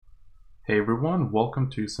Hey everyone,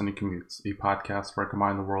 welcome to Sunny Commutes, a podcast where I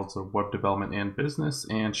combine the worlds of web development and business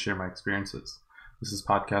and share my experiences. This is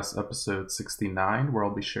podcast episode 69, where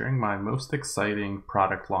I'll be sharing my most exciting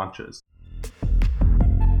product launches.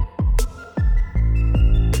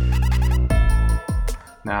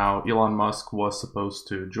 Now, Elon Musk was supposed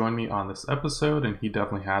to join me on this episode, and he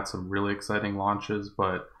definitely had some really exciting launches,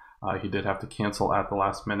 but he did have to cancel at the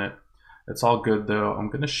last minute. It's all good though. I'm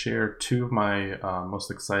going to share two of my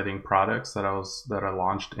most exciting products that I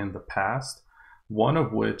launched in the past. One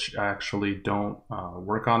of which I actually don't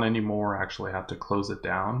work on anymore. I actually had to close it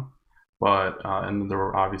down. But and there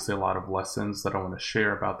were obviously a lot of lessons that I want to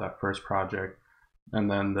share about that first project. And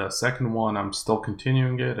then the second one, I'm still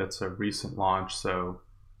continuing it. It's a recent launch, so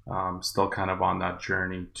I'm still kind of on that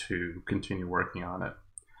journey to continue working on it.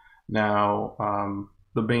 Now,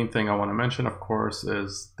 the main thing I want to mention, of course,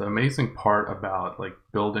 is the amazing part about like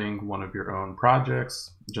building one of your own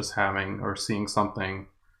projects, just having or seeing something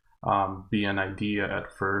be an idea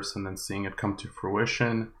at first and then seeing it come to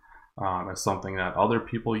fruition as something that other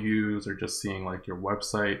people use, or just seeing like your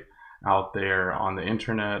website out there on the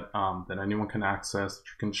internet that anyone can access, that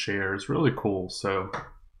you can share, is really cool. So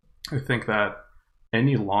I think that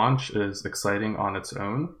any launch is exciting on its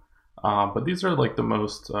own, but these are like the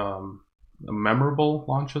most memorable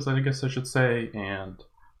launches, I guess I should say, and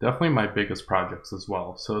definitely my biggest projects as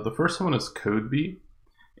well. So the first one is CodeBee,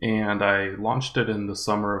 and I launched it in the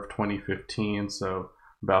summer of 2015, so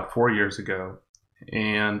about 4 years ago.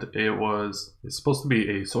 And it's supposed to be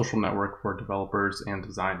a social network for developers and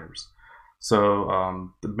designers. So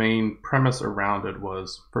the main premise around it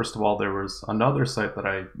was, first of all, there was another site that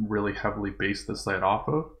I really heavily based this site off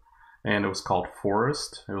of, and it was called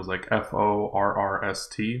Forest. It was like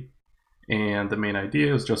Forrst. And the main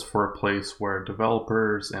idea is just for a place where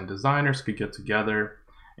developers and designers could get together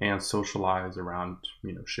and socialize around,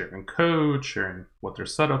 sharing code, sharing what their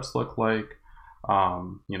setups look like,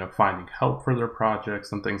 finding help for their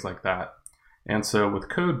projects and things like that. And so with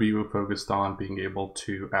CodeBee, we focused on being able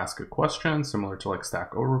to ask a question similar to like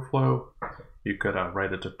Stack Overflow. You could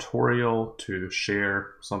write a tutorial to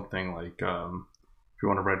share something like if you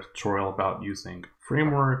want to write a tutorial about using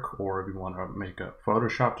framework, or if you want to make a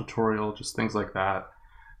Photoshop tutorial, just things like that.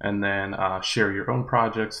 And then share your own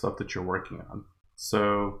project, stuff that you're working on.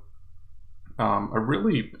 So I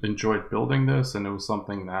really enjoyed building this, and it was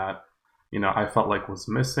something that, I felt like was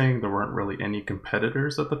missing. There weren't really any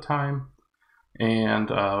competitors at the time. And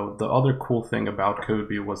the other cool thing about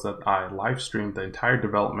CodeBee was that I live streamed the entire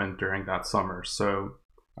development during that summer. So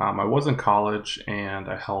I was in college and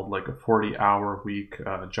I held like a 40-hour week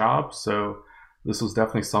job. So this was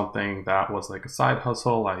definitely something that was like a side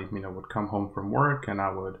hustle. I, would come home from work and I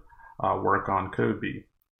would work on CodeBee.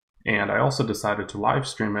 And I also decided to live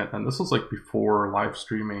stream it. And this was like before live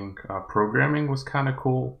streaming programming was kind of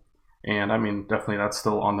cool. And I mean, definitely that's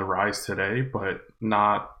still on the rise today, but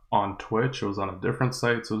not on Twitch. It was on a different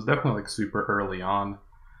site. So it was definitely like super early on.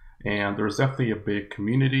 And there was definitely a big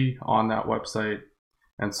community on that website.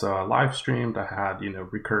 And so I live streamed. I had,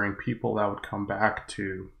 recurring people that would come back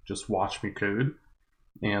to just watch me code.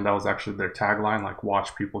 And that was actually their tagline, like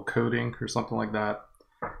watch people coding or something like that.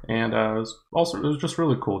 And it was just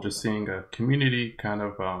really cool just seeing a community kind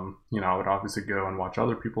of, I would obviously go and watch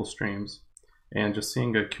other people's streams, and just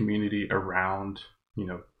seeing a community around,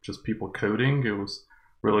 just people coding. It was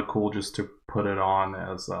really cool just to put it on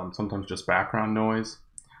as sometimes just background noise,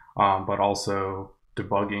 but also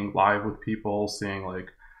debugging live with people, seeing like,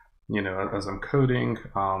 as I'm coding,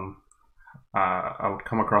 I would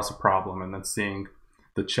come across a problem and then seeing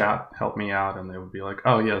the chat help me out, and they would be like,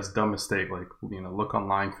 oh yeah, it's a dumb mistake, like, look on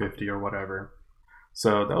line 50 or whatever.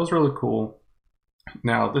 So that was really cool.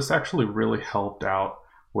 Now this actually really helped out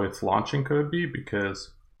with launching CodeBee,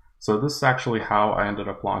 because so this is actually how I ended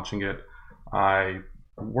up launching it. I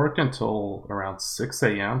worked until around 6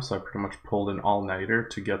 a.m. So I pretty much pulled an all-nighter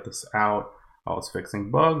to get this out. I was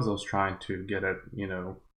fixing bugs. I was trying to get it,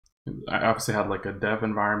 I obviously had like a dev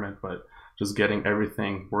environment, but just getting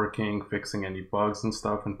everything working, fixing any bugs and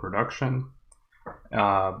stuff in production.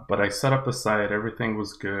 But I set up the site, everything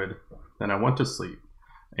was good. Then I went to sleep,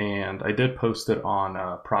 and I did post it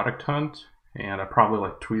on Product Hunt, and I probably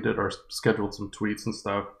like tweeted or scheduled some tweets and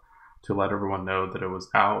stuff to let everyone know that it was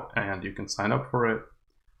out and you can sign up for it.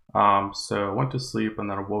 So I went to sleep,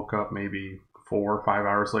 and then I woke up maybe 4 or 5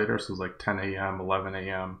 hours later. So it was like 10 a.m., 11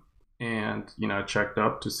 a.m. And, I checked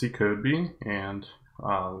up to see CodeBee, and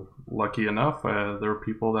lucky enough, there were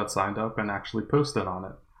people that signed up and actually posted on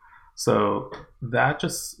it. So that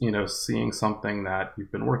just, seeing something that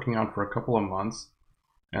you've been working on for a couple of months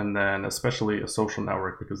and then especially a social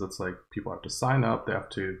network, because it's like people have to sign up, they have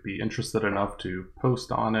to be interested enough to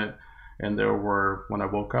post on it. And there were, when I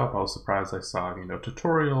woke up, I was surprised. I saw,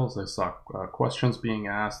 tutorials, I saw questions being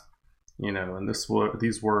asked, and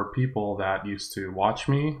these were people that used to watch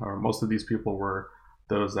me, or most of these people were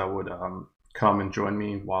those that would come and join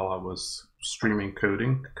me while I was streaming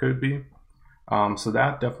coding CodeBee. So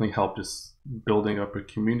that definitely helped us building up a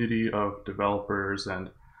community of developers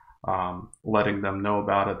and letting them know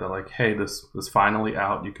about it. That like, hey, this is finally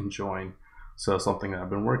out, you can join. So something that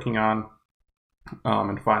I've been working on.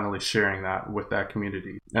 And finally sharing that with that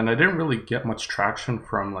community. And I didn't really get much traction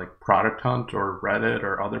from like Product Hunt or Reddit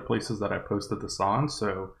or other places that I posted this on.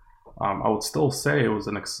 So I would still say it was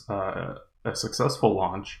a successful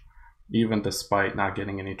launch, even despite not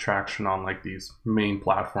getting any traction on like these main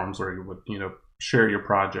platforms where you would, share your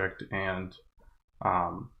project and,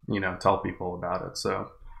 tell people about it. So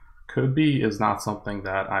CodeBee is not something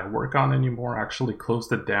that I work on anymore. I actually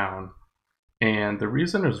closed it down. And the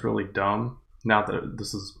reason is really dumb. Now that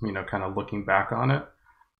this is, kind of looking back on it,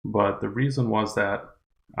 but the reason was that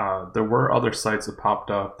there were other sites that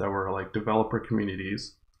popped up that were like developer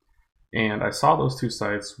communities, and I saw those two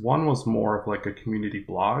sites. One was more of like a community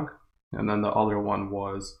blog, and then the other one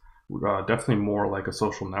was definitely more like a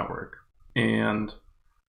social network. And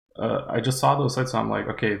I just saw those sites, and I'm like,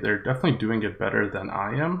 okay, they're definitely doing it better than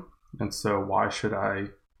I am, and so why should I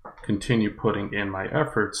continue putting in my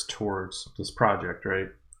efforts towards this project, right?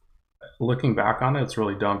 Looking back on it, it's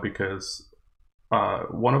really dumb because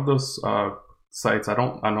one of those sites I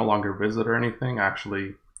no longer visit or anything. It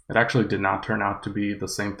actually did not turn out to be the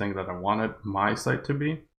same thing that I wanted my site to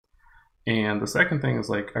be. And the second thing is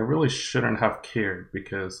like I really shouldn't have cared,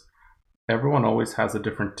 because everyone always has a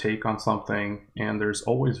different take on something, and there's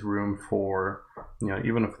always room for,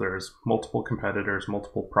 even if there's multiple competitors,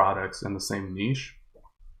 multiple products in the same niche,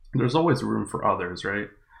 there's always room for others, right?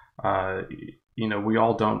 We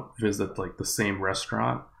all don't visit like the same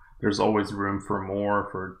restaurant. There's always room for more,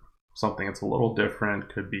 for something that's a little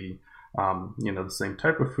different. Could be, the same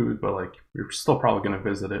type of food, but like you're still probably going to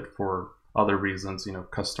visit it for other reasons,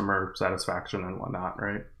 customer satisfaction and whatnot,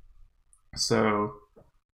 right? So,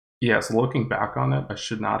 so looking back on it, I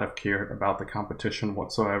should not have cared about the competition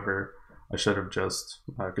whatsoever. I should have just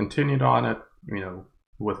continued on it,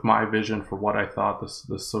 with my vision for what I thought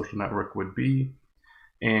this social network would be.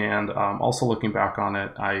 And also looking back on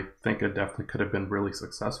it, I think it definitely could have been really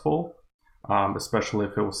successful, especially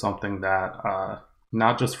if it was something that,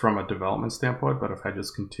 not just from a development standpoint, but if I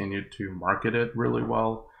just continued to market it really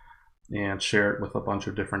well and share it with a bunch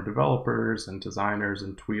of different developers and designers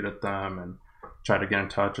and tweet at them and try to get in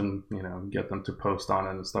touch and, get them to post on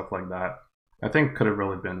it and stuff like that, I think could have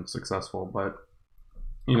really been successful. But,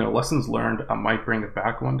 lessons learned, I might bring it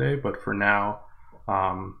back one day, but for now,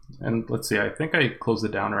 and let's see, I think I closed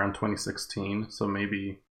it down around 2016, so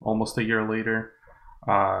maybe almost a year later.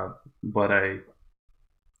 But I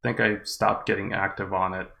think I stopped getting active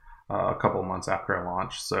on it a couple months after I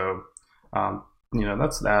launched. So,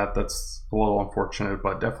 that's that. That's a little unfortunate,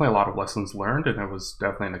 but definitely a lot of lessons learned, and it was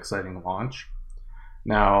definitely an exciting launch.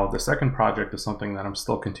 Now, the second project is something that I'm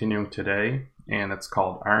still continuing today, and it's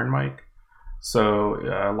called IronMic. So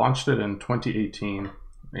I launched it in 2018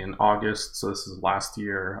 in August, so this is last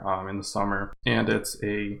year in the summer, and it's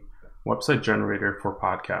a website generator for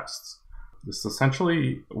podcasts. This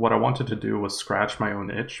essentially, what I wanted to do was scratch my own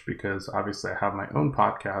itch, because obviously I have my own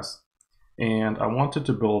podcast, and I wanted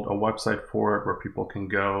to build a website for it where people can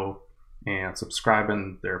go and subscribe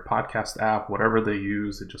in their podcast app, whatever they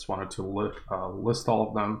use. I just wanted to list all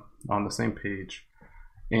of them on the same page.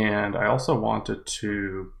 And I also wanted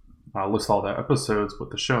to list all the episodes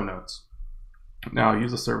with the show notes. Now I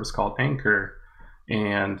use a service called Anchor,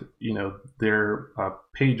 and there are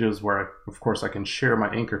pages where of course I can share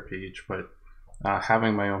my Anchor page, but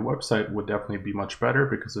having my own website would definitely be much better,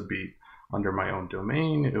 because it'd be under my own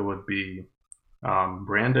domain. It would be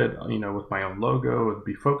branded, with my own logo. It would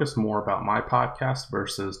be focused more about my podcast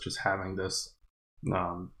versus just having this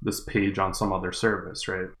page on some other service,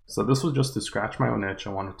 right? So this was just to scratch my own itch.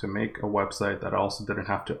 I wanted to make a website that I also didn't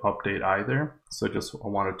have to update either. So I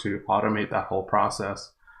wanted to automate that whole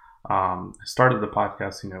process. I started the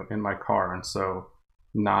podcast, in my car, and so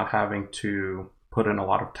not having to put in a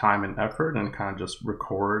lot of time and effort and kind of just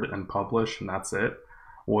record and publish, and that's it,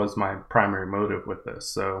 was my primary motive with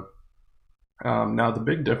this. So now the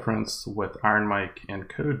big difference with IronMic and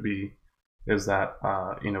CodeBee is that,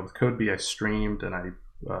 with CodeBee I streamed and I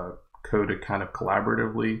coded kind of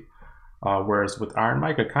collaboratively, whereas with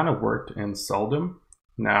IronMic I kind of worked in Seldom.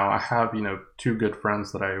 Now I have, two good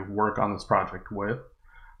friends that I work on this project with,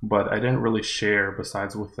 but I didn't really share,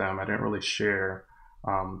 besides with them, I didn't really share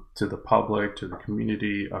to the public, to the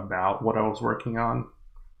community about what I was working on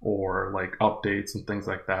or like updates and things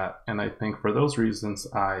like that. And I think for those reasons,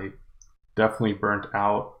 I definitely burnt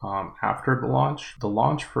out after the launch. The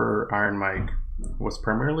launch for Iron Mike was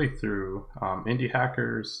primarily through Indie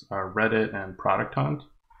Hackers, Reddit, and Product Hunt,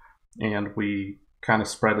 and we kind of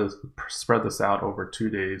spread this out over 2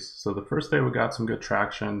 days. So the first day we got some good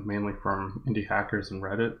traction, mainly from Indie Hackers and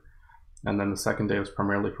Reddit, and then the second day was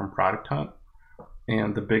primarily from Product Hunt.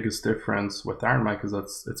 And the biggest difference with Iron Mike is that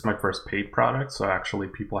it's my first paid product, so actually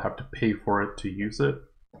people have to pay for it to use it.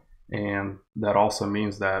 And that also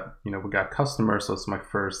means that, we got customers, so it's my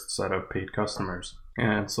first set of paid customers.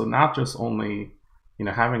 And so not just only,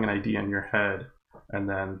 having an idea in your head and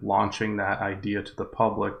then launching that idea to the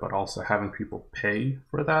public, but also having people pay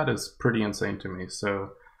for that is pretty insane to me.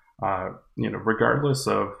 So, regardless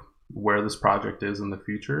of where this project is in the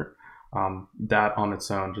future, that on its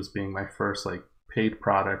own, just being my first like paid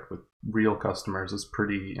product with real customers, is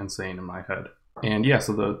pretty insane in my head. And yeah,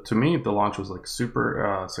 so to me, the launch was like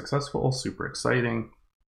super successful, super exciting.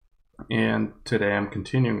 And today I'm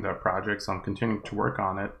continuing that project, so I'm continuing to work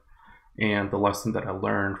on it. And the lesson that I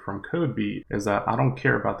learned from CodeBeat is that I don't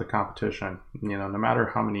care about the competition. No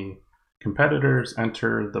matter how many competitors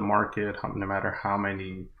enter the market, no matter how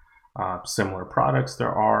many similar products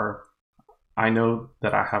there are, I know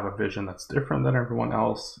that I have a vision that's different than everyone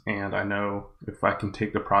else, and I know if I can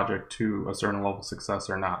take the project to a certain level of success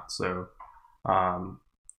or not. So,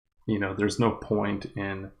 there's no point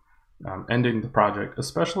in ending the project,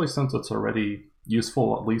 especially since it's already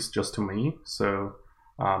useful, at least just to me. So,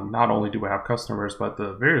 not only do I have customers, but at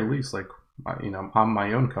the very least, like, I'm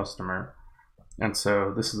my own customer. And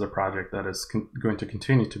so this is a project that is going to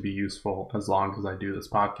continue to be useful as long as I do this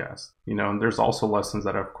podcast. And there's also lessons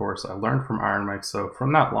that, of course, I learned from Iron Mike. So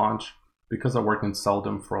from that launch, because I worked in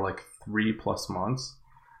Seldom for like 3+ months,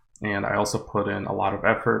 and I also put in a lot of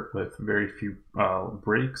effort with very few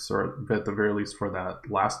breaks, or at the very least for that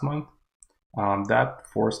last month, that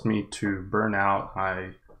forced me to burn out.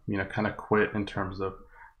 I, kind of quit in terms of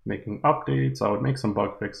making updates. I would make some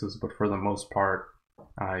bug fixes, but for the most part,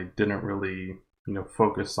 I didn't really,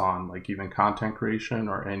 focus on like even content creation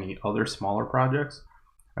or any other smaller projects.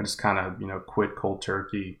 I just kind of, quit cold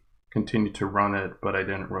turkey, continued to run it, but I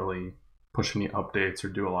didn't really push any updates or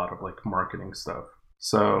do a lot of like marketing stuff.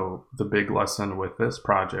 So the big lesson with this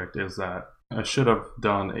project is that I should have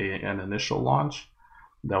done an initial launch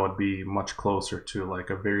that would be much closer to like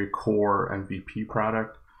a very core MVP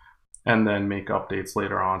product, and then make updates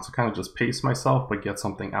later on. So kind of just pace myself, but get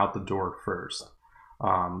something out the door first.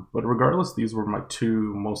 But regardless, these were my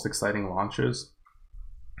two most exciting launches.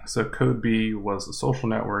 So CodeBee was a social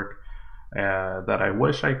network that I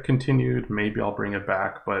wish I continued. Maybe I'll bring it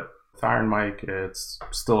back, but with Iron Mike, it's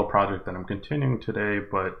still a project that I'm continuing today,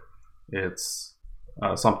 but it's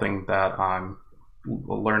something that I'm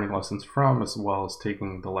learning lessons from, as well as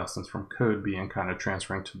taking the lessons from CodeBee and kind of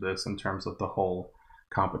transferring to this in terms of the whole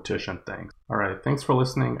competition thing. All right, thanks for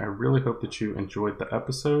listening. I really hope that you enjoyed the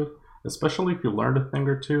episode. Especially if you learned a thing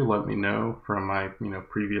or two, let me know from my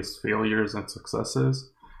previous failures and successes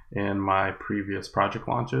in my previous project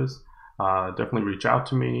launches. Definitely reach out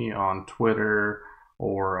to me on Twitter,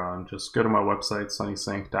 or just go to my website,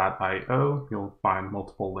 sunnysync.io. You'll find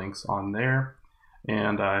multiple links on there.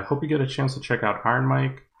 And I hope you get a chance to check out Iron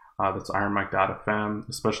Mike. That's ironmike.fm,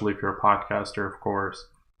 especially if you're a podcaster, of course.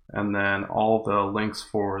 And then all the links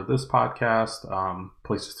for this podcast,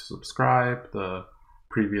 places to subscribe, the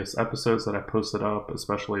previous episodes that I posted up,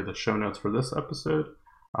 especially the show notes for this episode.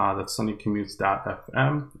 That's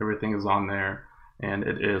sunnycommutes.fm. Everything is on there, and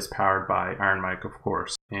it is powered by Iron Mike, of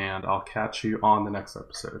course. And I'll catch you on the next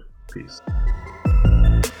episode. Peace.